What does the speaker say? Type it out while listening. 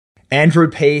Andrew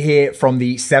P here from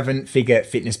the Seven Figure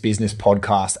Fitness Business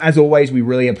Podcast. As always, we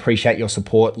really appreciate your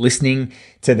support listening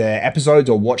to the episodes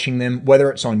or watching them,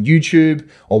 whether it's on YouTube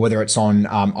or whether it's on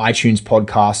iTunes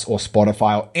podcasts or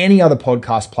Spotify or any other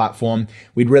podcast platform.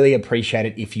 We'd really appreciate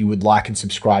it if you would like and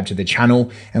subscribe to the channel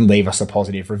and leave us a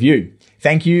positive review.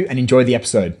 Thank you and enjoy the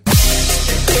episode.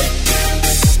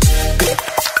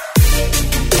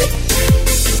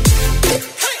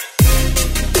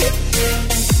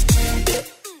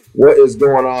 What is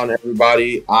going on,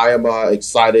 everybody? I am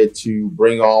excited to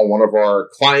bring on one of our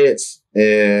clients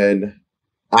and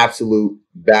absolute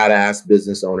badass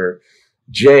business owner,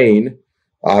 Jane.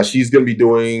 She's going to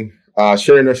be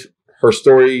sharing her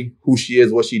story, who she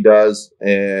is, what she does,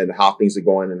 and how things are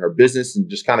going in her business, and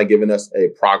just kind of giving us a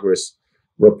progress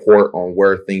report on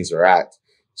where things are at.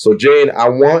 So, Jane, I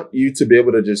want you to be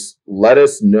able to just let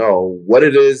us know what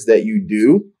it is that you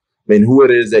do. I mean, who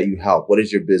it is that you help. What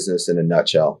is your business in a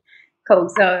nutshell? Cool.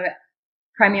 So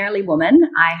primarily women.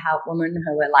 I help women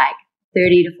who are like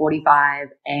 30 to 45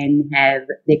 and have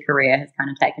their career has kind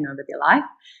of taken over their life.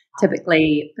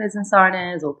 Typically business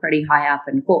owners or pretty high up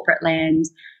in corporate land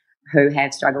who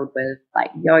have struggled with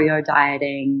like yo-yo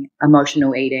dieting,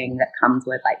 emotional eating that comes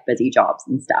with like busy jobs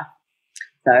and stuff.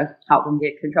 So help them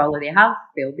get control of their health,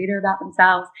 feel better about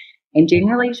themselves, and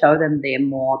generally show them they're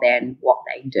more than what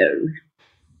they do.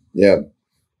 Yeah,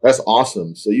 that's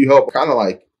awesome. So you help kind of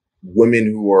like women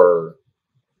who are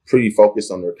pretty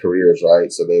focused on their careers,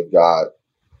 right? So they've got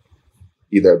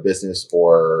either a business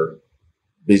or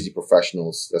busy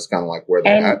professionals. That's kind of like where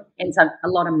they're at. And a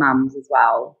lot of mums as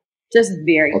well, just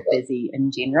very busy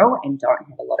in general and don't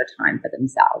have a lot of time for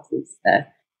themselves is the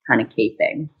kind of key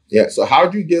thing. Yeah. So how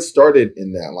did you get started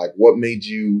in that? Like what made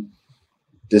you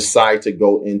decide to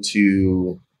go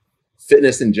into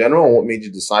fitness in general? And what made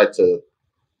you decide to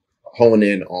hone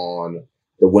in on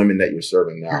the women that you're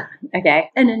serving now? Okay,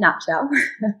 in a nutshell.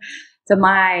 So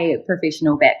my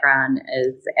professional background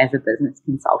is as a business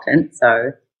consultant. So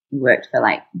I worked for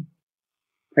like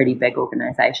pretty big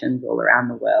organizations all around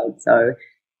the world. So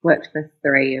worked for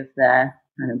three of the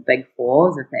kind of big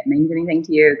fours, if that means anything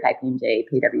to you, KPMG,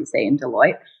 PwC, and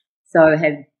Deloitte. So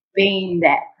have been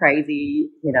that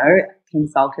crazy,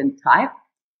 consultant type.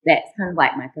 That's kind of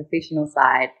like my professional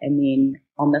side. And then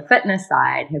on the fitness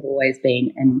side, have always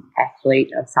been an athlete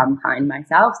of some kind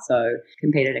myself. So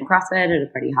competed in CrossFit at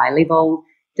a pretty high level,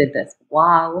 did this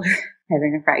while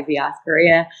having a crazy ass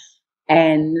career,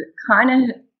 and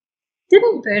kind of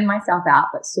didn't burn myself out,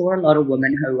 but saw a lot of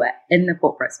women who were in the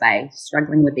corporate space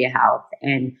struggling with their health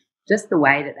and just the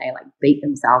way that they like beat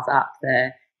themselves up, the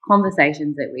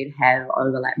conversations that we'd have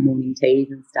over like morning teas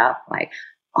and stuff like,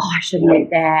 oh, I shouldn't eat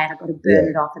that. I've got to burn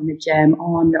it off in the gym.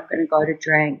 Oh, I'm not going to go to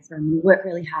drinks. I'm going to work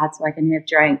really hard so I can have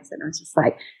drinks. And I was just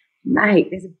like, mate,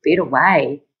 there's a better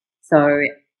way. So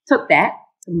took that,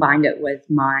 combined it with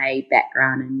my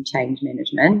background in change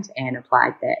management and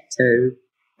applied that to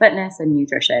fitness and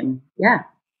nutrition. Yeah.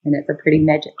 And it's a pretty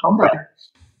magic combo.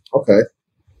 Okay.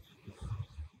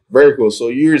 Very cool. So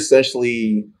you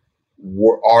essentially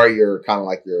are your kind of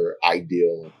like your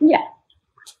ideal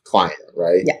client,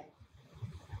 right? Yeah.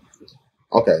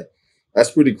 Okay,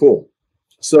 that's pretty cool.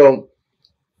 So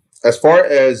as far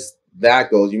as that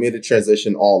goes, you made the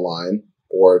transition online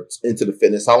or into the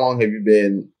fitness. How long have you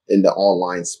been in the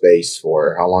online space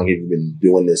for? How long have you been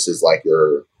doing this as like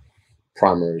your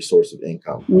primary source of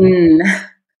income?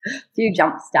 A few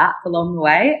jump starts along the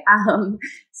way.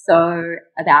 So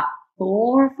about 4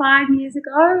 or 5 years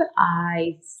ago,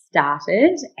 I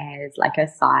started as like a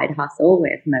side hustle,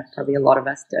 as probably a lot of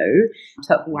us do.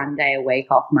 Took 1 day a week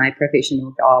off my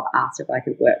professional job, asked if I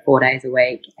could work 4 days a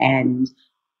week, and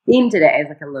then did it as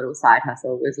like a little side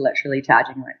hustle. Was literally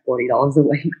charging like $40 a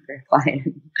week per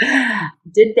client.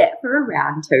 Did that for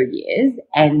around 2 years,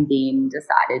 and then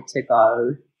decided to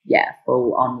go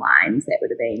full online. So that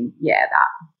would have been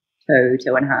about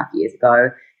 2.5 years ago.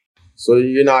 So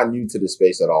you're not new to the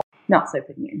space at all? Not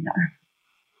super new, no.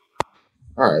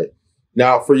 All right.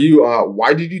 Now, for you,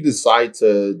 why did you decide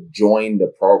to join the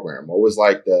program? What was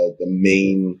like the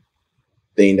main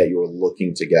thing that you were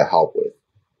looking to get help with?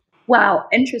 Well,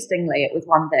 interestingly, it was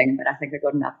one thing, but I think I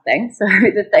got another thing. So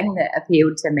the thing that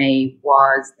appealed to me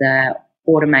was the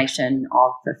automation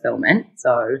of fulfillment.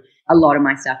 So a lot of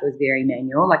my stuff was very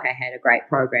manual. Like I had a great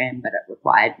program, but it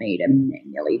required me to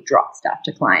manually drop stuff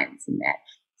to clients and that.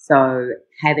 So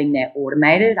having that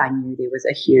automated, I knew there was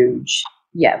a huge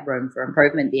room for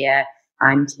improvement there.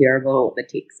 I'm terrible at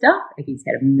the tech stuff. He's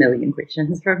had a million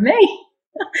questions from me.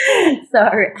 So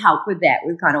help with that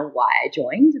was kind of why I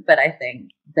joined. But I think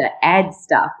the ad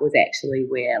stuff was actually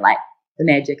where like the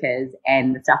magic is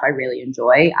and the stuff I really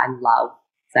enjoy. I love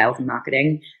sales and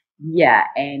marketing. Yeah,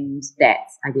 and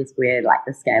that's, I guess, where like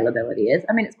the scalability is.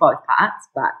 I mean, it's both parts,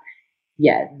 but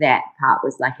yeah, that part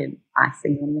was like an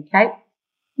icing on the cake.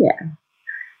 Yeah.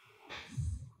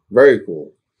 Very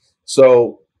cool.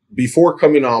 So before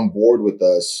coming on board with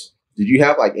us, did you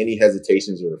have like any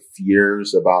hesitations or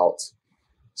fears about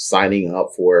signing up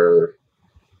for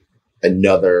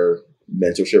another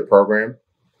mentorship program?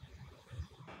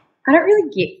 I don't really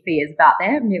get fears about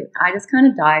that. I just kind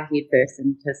of dive head first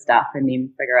into stuff and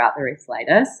then figure out the rest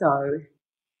later. So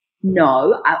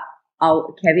no,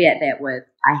 I'll caveat that with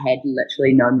I had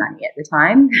literally no money at the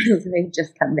time because we'd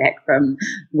just come back from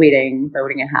wedding,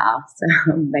 building a house,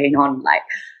 being on like,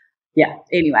 yeah,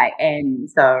 anyway. And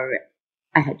so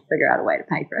I had to figure out a way to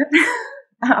pay for it.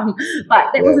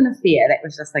 But that wasn't a fear. That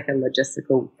was just like a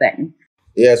logistical thing.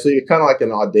 Yeah, so you're kind of like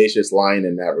an audacious lion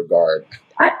in that regard.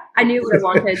 I knew what I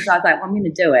wanted, so I was like, well, I'm going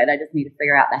to do it. I just need to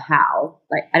figure out the how.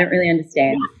 Like, I don't really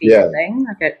understand the fear thing.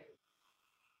 Like,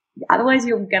 otherwise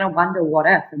you're going to wonder what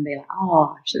if and be like,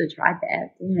 oh, I should have tried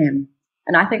that. Damn.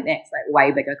 And I think that's like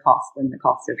way bigger cost than the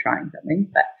cost of trying something.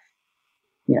 But,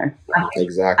 you know,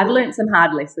 exactly. I've learned some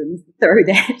hard lessons through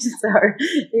that. So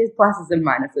there's pluses and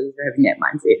minuses for having that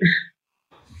mindset.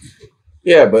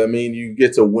 Yeah, but I mean, you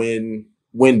get to win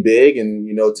big and,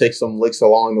 you know, take some licks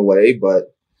along the way.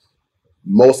 But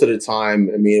most of the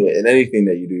time, I mean, in anything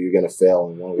that you do, you're going to fail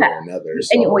in one way or another.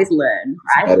 So and you always learn,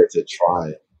 right? It's better to try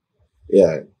it.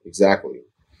 Yeah, exactly.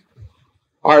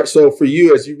 All right. So for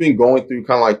you, as you've been going through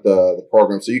kind of like the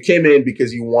program, so you came in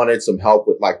because you wanted some help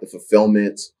with like the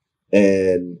fulfillment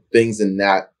and things in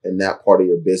that part of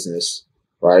your business,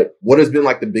 right? What has been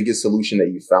like the biggest solution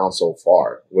that you found so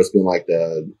far? What's been like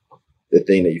the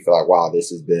thing that you feel like, wow,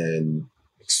 this has been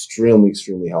extremely,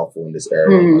 extremely helpful in this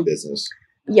area of my business?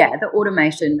 Yeah, the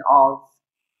automation of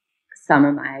some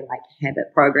of my like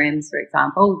habit programs, for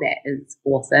example, that is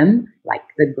awesome. Like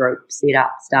the group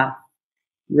setup stuff,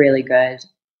 really good.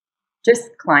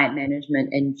 Just client management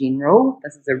in general.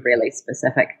 This is a really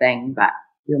specific thing, but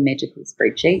your magical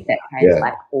spreadsheet that has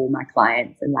like all my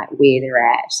clients and like where they're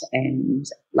at and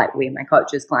like where my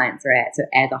coaches' clients are at. So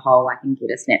as a whole, I can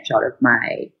get a snapshot of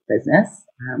my business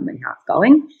and how it's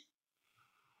going.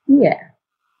 Yeah,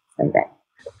 so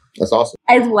that's awesome.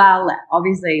 As well,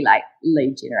 obviously, like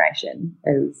lead generation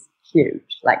is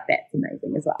huge. Like that's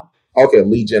amazing as well. Okay,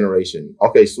 lead generation.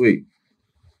 Okay, sweet.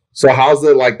 So how's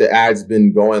the ads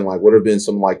been going? Like, what have been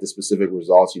some like the specific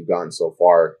results you've gotten so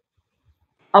far?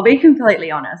 I'll be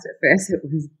completely honest. At first, it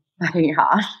was fucking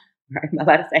hard. Right, I'm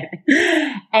about to say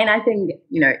that. And I think,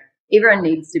 you know, everyone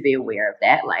needs to be aware of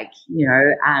that. Like, you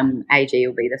know, AG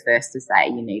will be the first to say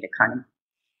you need to kind of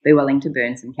be willing to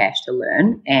burn some cash to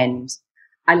learn. And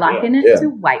I liken it to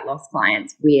weight loss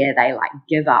clients where they like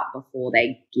give up before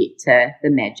they get to the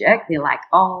magic. They're like,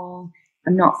 oh,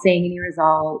 I'm not seeing any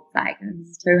results. Like, this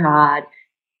is too hard.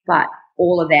 But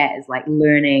all of that is like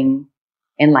learning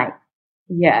and like,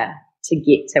 to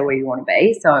get to where you want to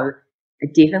be. So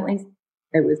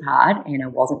it was hard and I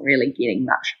wasn't really getting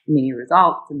many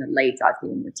results and the leads I was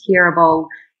getting were terrible.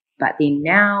 But then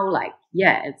now, like,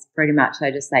 it's pretty much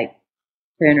I just like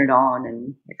turn it on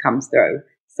and it comes through.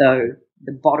 So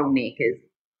the bottleneck is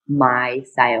my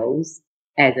sales,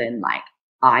 as in like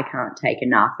I can't take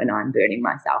enough and I'm burning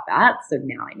myself out. So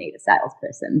now I need a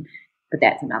salesperson. But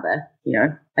that's another, you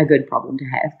know, a good problem to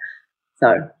have.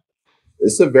 So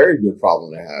it's a very good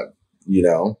problem to have, you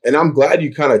know, and I'm glad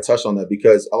you kind of touched on that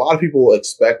because a lot of people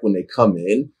expect when they come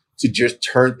in to just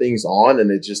turn things on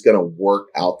and it's just going to work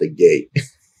out the gate.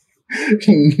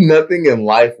 Nothing in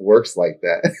life works like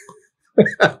that.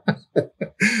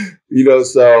 You know,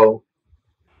 so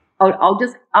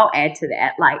I'll add to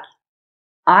that. Like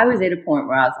I was at a point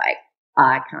where I was like,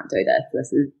 I can't do this.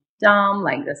 This is dumb.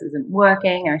 Like this isn't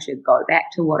working. I should go back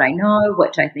to what I know,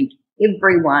 which I think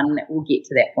everyone will get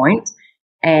to that point.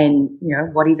 And, you know,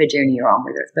 whatever journey you're on,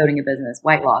 whether it's building a business,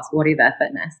 weight loss, whatever,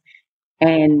 fitness.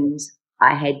 And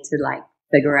I had to like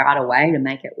figure out a way to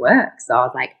make it work. So I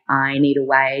was like, I need a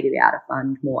way to be able to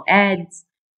fund more ads.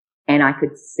 And I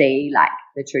could see like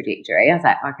the trajectory. I was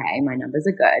like, okay, my numbers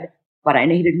are good, but I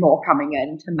needed more coming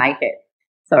in to make it.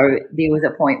 So there was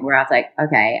a point where I was like,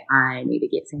 okay, I need to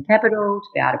get some capital to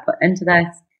be able to put into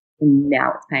this. And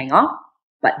now it's paying off.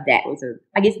 But that was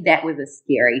a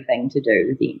scary thing to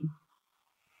do then.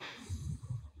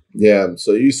 Yeah.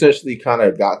 So you essentially kind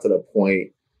of got to the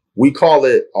point, we call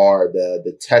it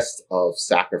the test of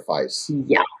sacrifice.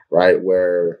 Yeah. Right.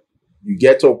 Where you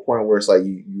get to a point where it's like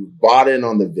you bought in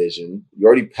on the vision. You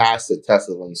already passed the test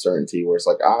of uncertainty where it's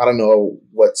like, I don't know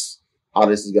how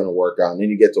this is going to work out. And then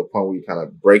you get to a point where you kind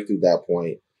of break through that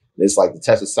point. And it's like the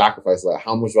test of sacrifice, like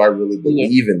how much do I really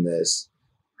believe in this?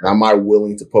 And am I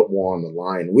willing to put more on the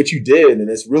line? Which you did, and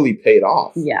it's really paid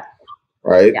off. Yeah.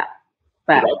 Right? Yeah.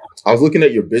 But I was looking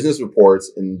at your business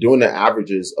reports and doing the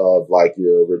averages of like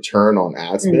your return on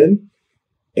ad spend.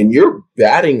 And your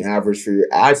batting average for your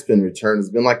ad spend return has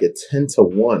been like a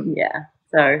 10-1. Yeah.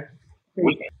 So,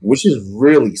 which is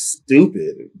really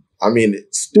stupid. I mean,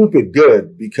 it's stupid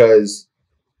good, because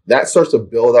that starts to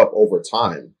build up over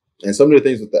time. And some of the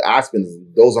things with the ad spend,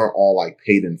 those aren't all like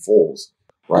paid in fulls,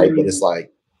 right? But it's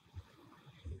like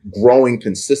growing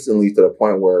consistently to the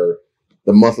point where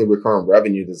the monthly recurring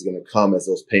revenue that's going to come as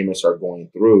those payments are going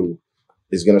through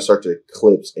is going to start to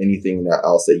eclipse anything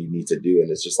else that you need to do.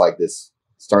 And it's just like this,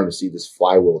 starting to see this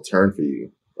flywheel turn for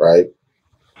you, right?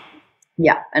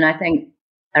 Yeah. And I think,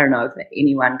 I don't know if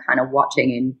anyone kind of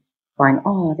watching and going,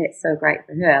 oh, that's so great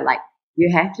for her. Like,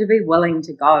 you have to be willing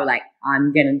to go, like,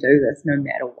 I'm going to do this no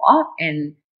matter what.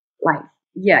 And like,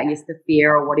 yeah, I guess the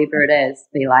fear or whatever it is,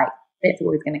 be like, that's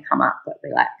always going to come up, but be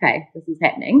like, okay, this is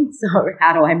happening. So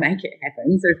how do I make it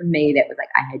happen? So for me, that was like,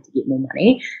 I had to get more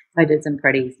money. So I did some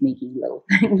pretty sneaky little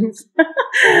things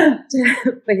to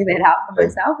figure that out for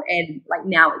myself. And like,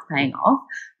 now it's paying off.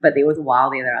 But there was a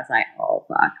while there that I was like, oh,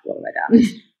 fuck, what have I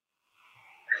done?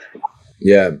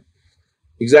 Yeah,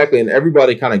 exactly. And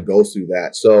everybody kind of goes through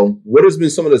that. So what has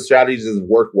been some of the strategies that have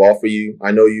worked well for you?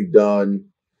 I know you've done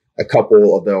a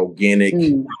couple of the organic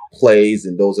plays,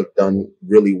 and those have done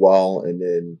really well. And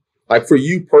then like for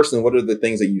you personally, what are the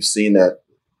things that you've seen that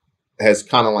has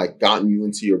kind of like gotten you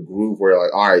into your groove where you're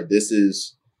like, all right, this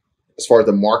is, as far as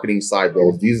the marketing side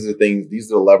goes, these are the things, these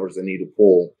are the levers that need to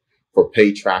pull for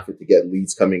paid traffic to get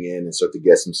leads coming in and start to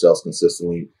get some sales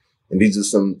consistently. And these are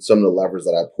some of the levers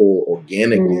that I pull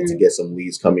organically to get some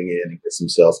leads coming in and get some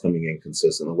sales coming in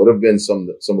consistently. What have been some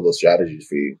of those strategies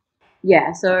for you?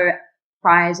 Yeah. So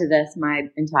prior to this, my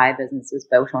entire business was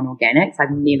built on organics.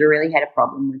 I've never really had a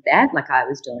problem with that. Like, I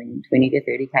was doing 20 to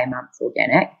 30K months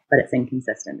organic, but it's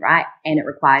inconsistent, right? And it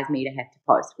requires me to have to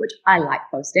post, which I like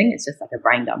posting. It's just like a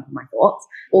brain dump of my thoughts.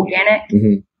 Organic,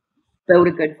 build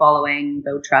a good following,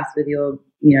 build trust with your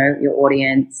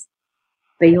audience,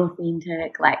 be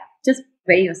authentic, like just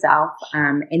be yourself,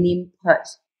 and then put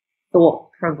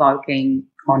thought-provoking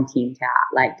content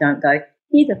out. Like, don't go,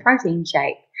 here's a protein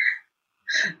shake.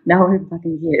 No one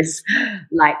fucking cares.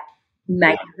 Like,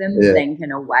 make them think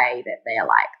in a way that they're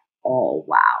like, oh,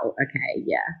 wow, okay,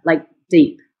 yeah. Like,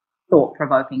 deep,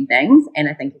 thought-provoking things. And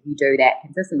I think if you do that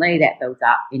consistently, that builds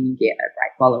up and you get a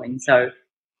great following. So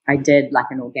I did like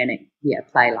an organic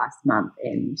play last month,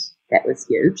 and that was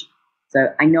huge.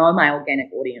 So I know my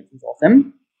organic audience is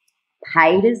awesome.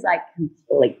 Paid is like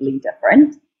completely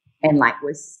different, and like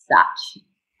was such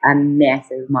a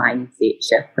massive mindset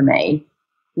shift for me.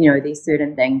 You know, there's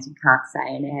certain things you can't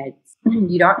say in ads.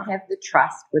 You don't have the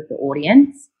trust with the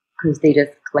audience because they're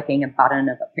just clicking a button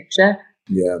of a picture.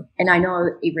 Yeah. And I know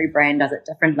every brand does it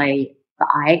differently, but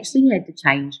I actually had to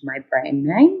change my brand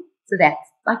name. So that's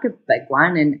like a big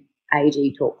one. And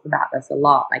AG talks about this a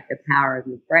lot, like the power of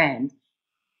your brand.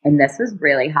 And this was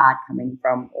really hard coming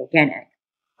from organic.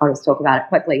 I'll just talk about it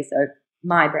quickly. So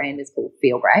my brand is called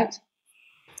Feel Great.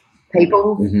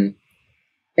 People,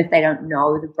 if they don't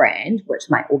know the brand, which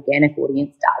my organic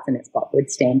audience does, and it's got good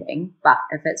standing, but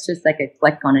if it's just like a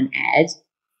click on an ad,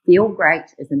 Feel Great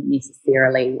isn't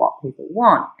necessarily what people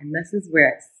want. And this is where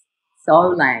it's so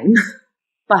lame.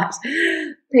 But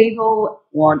people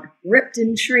want ripped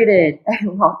and shredded. They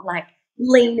want like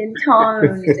lean and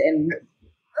toned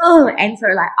and so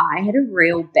like I had a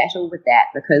real battle with that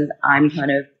because I'm kind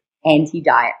of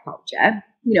anti-diet culture.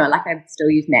 You know, like I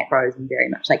still use macros and very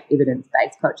much like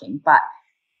evidence-based coaching, but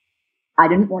I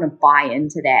didn't want to buy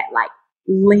into that like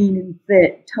lean and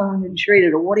fit, toned and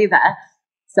shredded or whatever.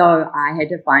 So I had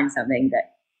to find something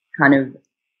that kind of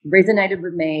resonated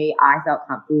with me. I felt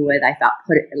comfortable with. I felt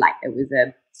it was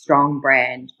a strong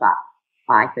brand, but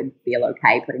I could feel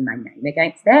okay putting my name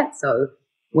against that. So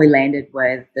we landed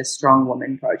with the Strong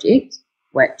Woman Project,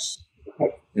 which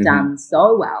has done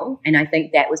so well. And I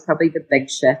think that was probably the big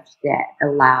shift that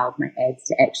allowed my ads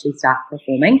to actually start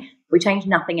performing. We changed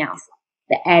nothing else.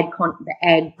 The ad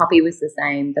copy was the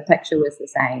same. The picture was the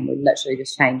same. We literally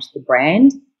just changed the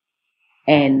brand.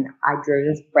 And I drew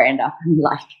this brand up in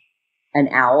like an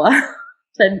hour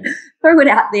and threw it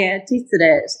out there, tested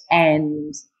it,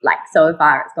 and like so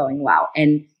far it's going well.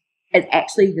 And it's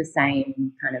actually the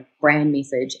same kind of brand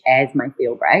message as my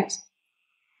Feel Great,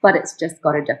 but it's just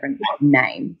got a different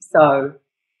name. So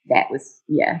that was,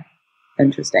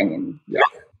 interesting. And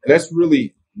that's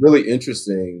really, really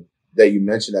interesting that you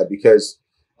mentioned that, because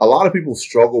a lot of people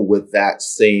struggle with that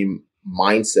same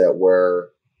mindset where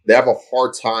they have a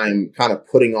hard time kind of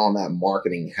putting on that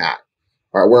marketing hat.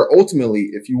 right? Where ultimately,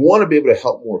 if you want to be able to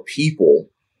help more people,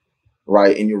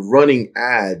 right, and you're running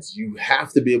ads, you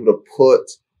have to be able to put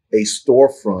a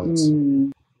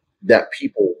storefront that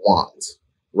people want,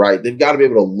 right? They've got to be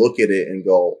able to look at it and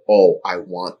go, oh, I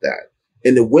want that.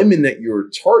 And the women that you're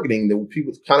targeting, the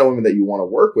people, kind of women that you want to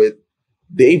work with,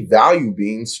 they value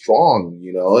being strong,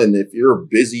 you know, and if you're a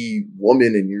busy woman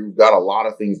and you've got a lot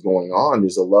of things going on,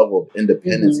 there's a level of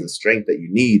independence and strength that you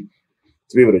need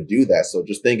to be able to do that. So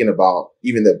just thinking about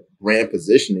even the brand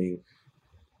positioning,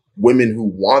 women who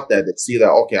want that, that see that,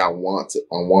 okay, I want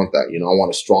that, you know, I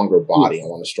want a stronger body. I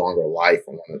want a stronger life.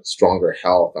 I want a stronger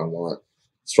health. I want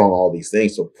strong, all these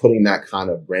things. So putting that kind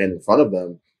of brand in front of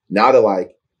them, now they're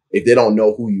like, if they don't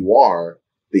know who you are,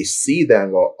 they see that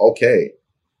and go, okay,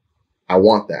 I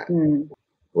want that.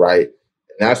 Right.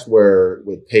 And that's where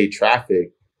with paid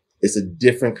traffic, it's a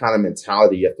different kind of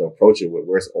mentality you have to approach it with.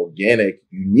 Where it's organic,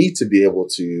 you need to be able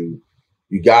to,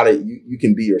 you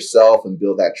can be yourself and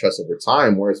build that trust over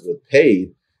time. Whereas with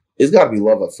paid, it's got to be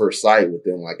love at first sight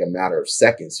within like a matter of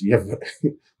seconds. You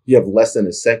have less than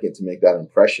a second to make that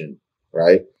impression,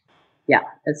 right? Yeah,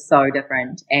 it's so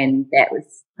different. And that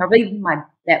was probably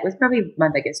my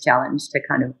biggest challenge, to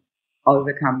kind of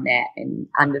overcome that and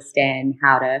understand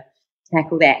how to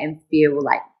tackle that and feel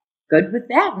like good with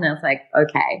that. And I was like,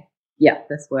 okay, yeah,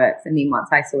 this works. And then once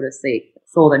I sort of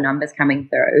saw the numbers coming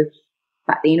through,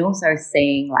 but then also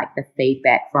seeing like the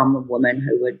feedback from the women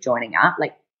who were joining up,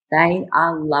 like they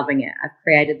are loving it. I've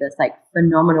created this like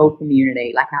phenomenal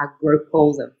community. Like our group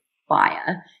calls are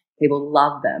fire. People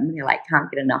love them. They're like, can't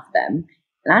get enough of them.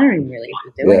 And I don't even really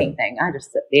have to do anything. I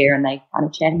just sit there and they kind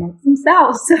of chat amongst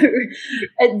themselves. So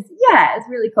it's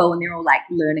really cool. And they're all like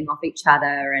learning off each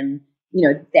other. And, you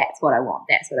know, that's what I want.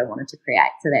 That's what I wanted to create.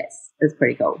 So that's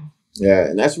pretty cool. Yeah.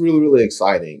 And that's really, really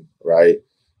exciting. Right.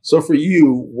 So for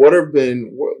you, what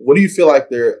do you feel like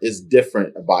there is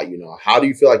different about, you know, how do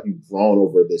you feel like you've grown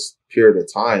over this period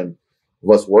of time of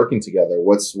us working together?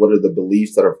 What are the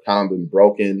beliefs that have kind of been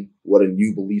broken? What are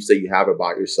new beliefs that you have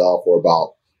about yourself or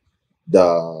about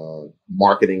the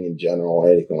marketing in general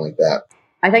or anything like that?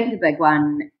 I think the big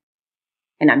one,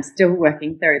 and I'm still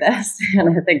working through this, and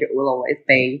I think it will always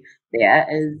be there,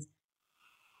 is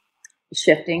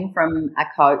shifting from a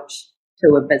coach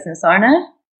to a business owner.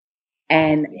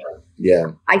 And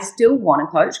I still want to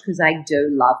coach because I do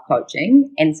love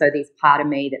coaching. And so there's part of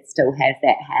me that still has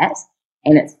that hat,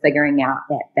 and it's figuring out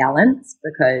that balance,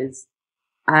 because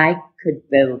I could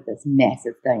build this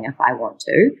massive thing if I want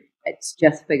to. It's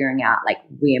just figuring out like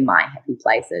where my happy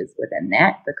place is within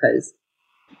that, because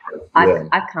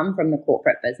I've come from the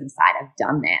corporate business side. I've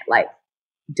done that. Like,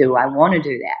 do I want to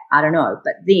do that? I don't know.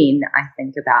 But then I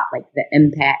think about like the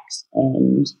impact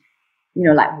and, you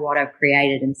know, like what I've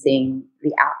created and seeing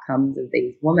the outcomes of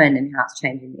these women and how it's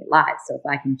changing their lives. So if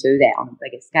I can do that on a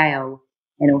bigger scale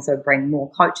and also bring more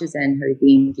coaches in who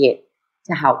then get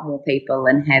to help more people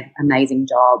and have amazing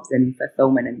jobs and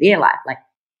fulfillment in their life, like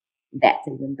that's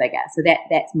even bigger. So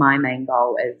that's my main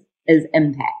goal is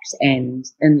impact and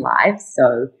in life.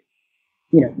 So,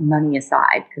 you know, money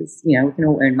aside, because, you know, we can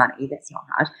all earn money. That's not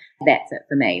hard. That's it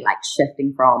for me, like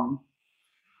shifting from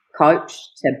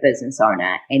coach to business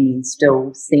owner, and then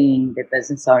still seeing the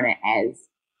business owner as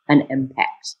an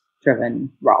impact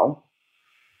driven role.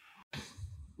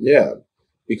 Yeah.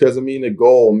 Because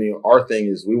our thing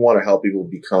is we want to help people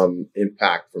become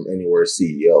impact from anywhere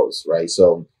CEOs, right?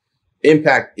 So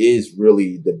impact is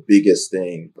really the biggest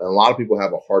thing. And a lot of people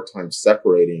have a hard time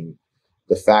separating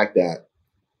the fact that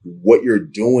what you're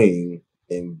doing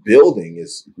and building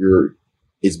is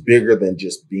bigger than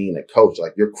just being a coach.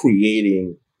 Like you're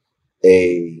creating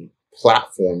a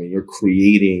platform and you're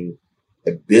creating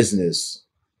a business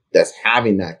that's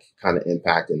having that kind of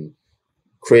impact and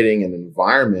creating an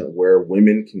environment where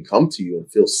women can come to you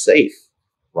and feel safe,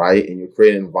 right? And you're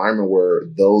creating an environment where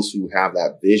those who have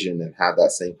that vision and have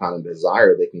that same kind of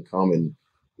desire, they can come and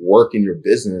work in your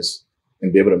business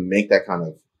and be able to make that kind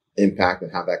of impact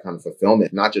and have that kind of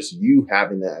fulfillment. Not just you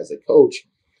having that as a coach,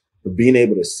 but being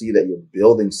able to see that you're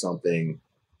building something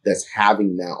that's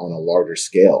having that on a larger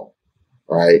scale,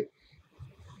 right?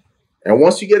 And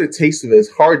once you get a taste of it,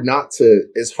 it's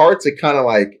hard to kind of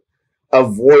like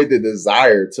avoid the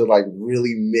desire to like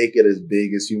really make it as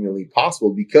big as humanly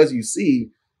possible, because you see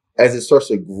as it starts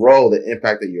to grow, the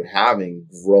impact that you're having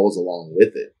grows along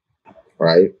with it,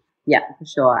 right? Yeah, for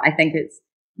sure. I think it's,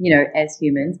 you know, as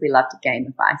humans, we love to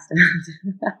gamify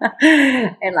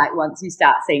stuff. And like once you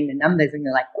start seeing the numbers and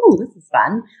you're like, oh, this is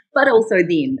fun. But also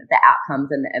then the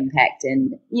outcomes and the impact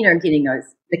and, you know, getting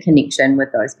the connection with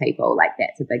those people, like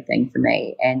that's a big thing for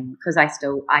me. And because I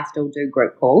still do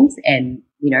group calls, and,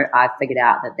 you know, I've figured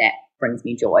out that brings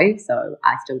me joy. So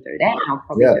I still do that. And I'll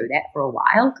probably do that for a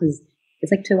while because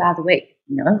it's like 2 hours a week.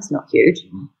 It's not huge.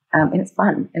 And it's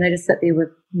fun. And I just sit there with,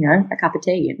 a cup of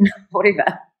tea and whatever.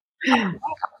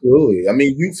 Absolutely. I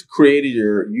mean,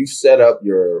 you've set up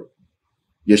your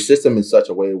system in such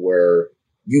a way where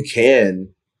you can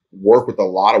work with a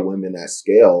lot of women at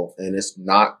scale, and it's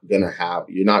not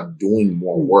you're not doing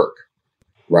more work,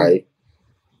 right?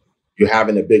 You're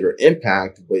having a bigger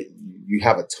impact, but you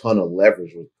have a ton of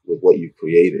leverage with what you've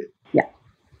created.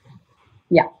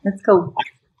 Yeah, that's cool.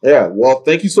 Yeah. Well,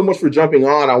 thank you so much for jumping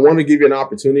on. I want to give you an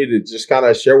opportunity to just kind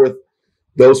of share with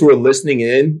those who are listening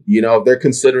in, if they're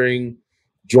considering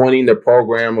joining the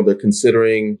program or they're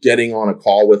considering getting on a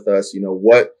call with us,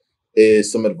 what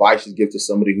is some advice you give to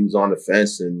somebody who's on the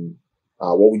fence, and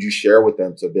what would you share with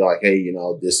them to be like, hey,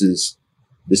 this is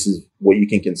what you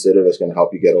can consider that's going to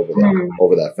help you get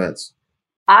over that fence?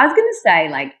 I was going to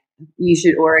say, you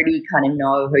should already kind of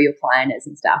know who your client is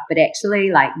and stuff, but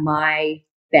actually, my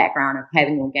background of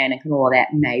having organic and all of that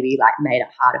maybe made it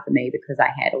harder for me because I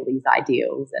had all these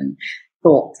ideals and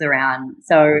thoughts around.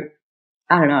 So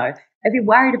I don't know. If you're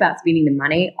worried about spending the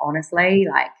money, honestly,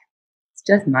 it's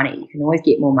just money. You can always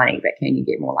get more money, but can you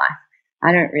get more life?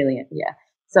 I don't really,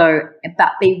 So,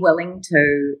 but be willing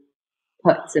to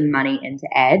put some money into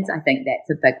ads. I think that's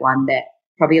a big one that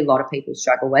probably a lot of people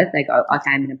struggle with. They go,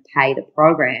 okay, I'm going to pay the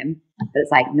program, but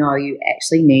it's no, you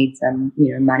actually need some,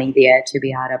 money there to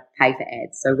be able to pay for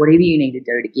ads. So whatever you need to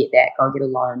do to get that, go get a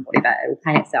loan, whatever, it will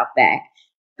pay itself back.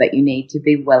 But you need to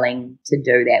be willing to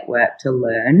do that work to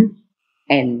learn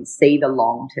and see the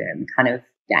long-term kind of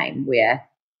game where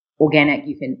organic,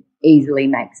 you can easily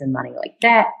make some money like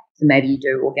that. So maybe you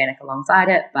do organic alongside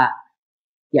it, but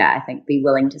I think be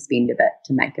willing to spend a bit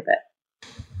to make a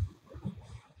bit.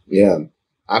 Yeah,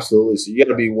 absolutely. So you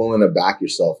got to be willing to back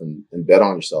yourself and bet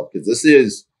on yourself, because this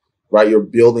is, right, you're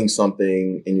building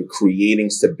something and you're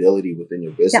creating stability within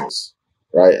your business,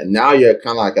 right? And now you're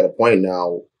kind of at a point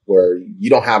now where you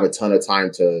don't have a ton of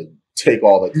time to take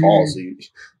all the calls. So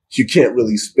you can't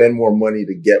really spend more money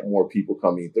to get more people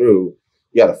coming through.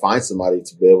 You got to find somebody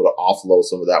to be able to offload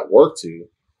some of that work to.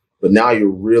 But now you're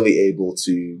really able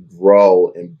to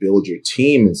grow and build your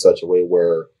team in such a way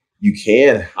where you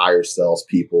can hire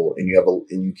salespeople and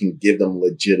you can give them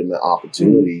legitimate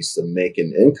opportunities to make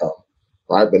an income,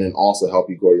 right? But then also help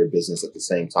you grow your business at the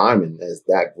same time. And as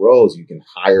that grows, you can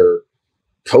hire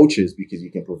coaches because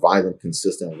you can provide them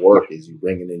consistent work. As you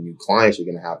bring in new clients, you're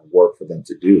going to have work for them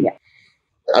to do. Yeah.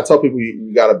 I tell people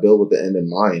you got to build with the end in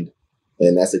mind.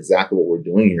 And that's exactly what we're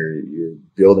doing here. You're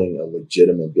building a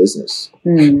legitimate business,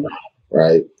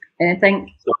 right? And I think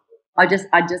I just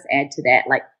add to that,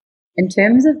 in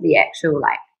terms of the actual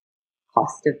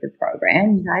cost of the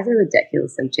program, you guys are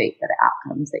ridiculously cheap for the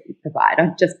outcomes that you provide.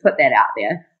 I'll just put that out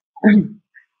there.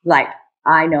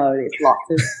 I know there's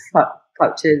lots of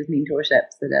coaches,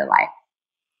 mentorships that are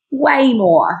way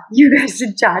more. You guys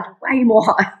should charge way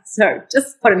more. So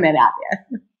just putting that out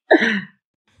there.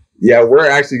 Yeah, we're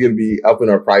actually going to be upping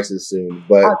our prices soon,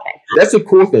 but That's a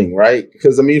cool thing, right?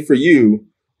 Because for you,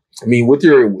 with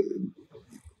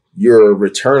your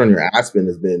return on your ad spend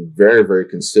has been very, very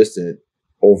consistent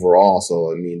overall.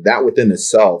 So, that within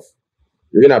itself,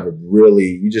 you're going to have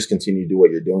you just continue to do what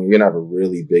you're doing. You're going to have a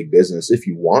really big business if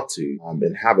you want to,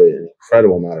 and have an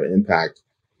incredible amount of impact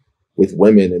with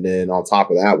women. And then on top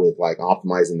of that, with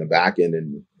optimizing the back end,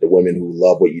 and the women who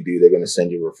love what you do, they're going to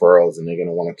send you referrals and they're going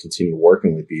to want to continue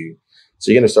working with you.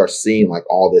 So you're going to start seeing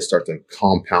all this start to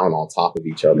compound on top of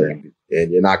each other, and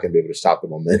you're not going to be able to stop the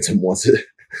momentum once it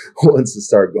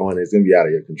start going. It's going to be out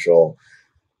of your control,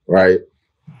 right?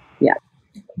 Yeah.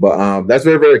 But that's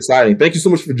very, very exciting. Thank you so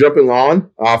much for jumping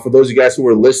on. For those of you guys who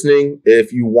are listening,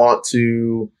 if you want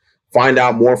to find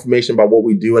out more information about what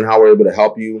we do and how we're able to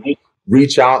help you,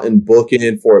 reach out and book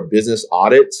in for a business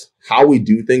audit. How we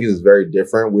do things is very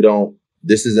different.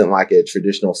 This isn't like a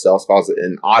traditional sales call. It's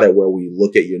an audit where we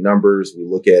look at your numbers, we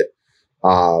look at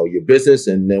your business,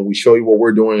 and then we show you what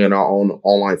we're doing in our own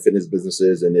online fitness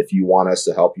businesses. And if you want us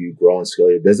to help you grow and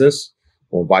scale your business,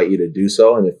 we'll invite you to do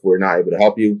so. And if we're not able to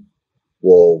help you,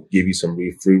 we'll give you some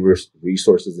free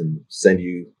resources and send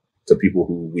you to people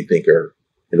who we think are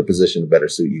in a position to better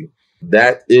suit you.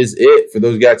 That is it. For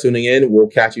those guys tuning in, we'll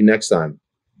catch you next time.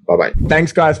 Bye-bye.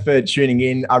 Thanks, guys, for tuning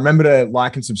in. Remember to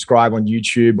like and subscribe on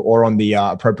YouTube or on the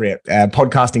appropriate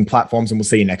podcasting platforms, and we'll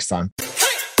see you next time.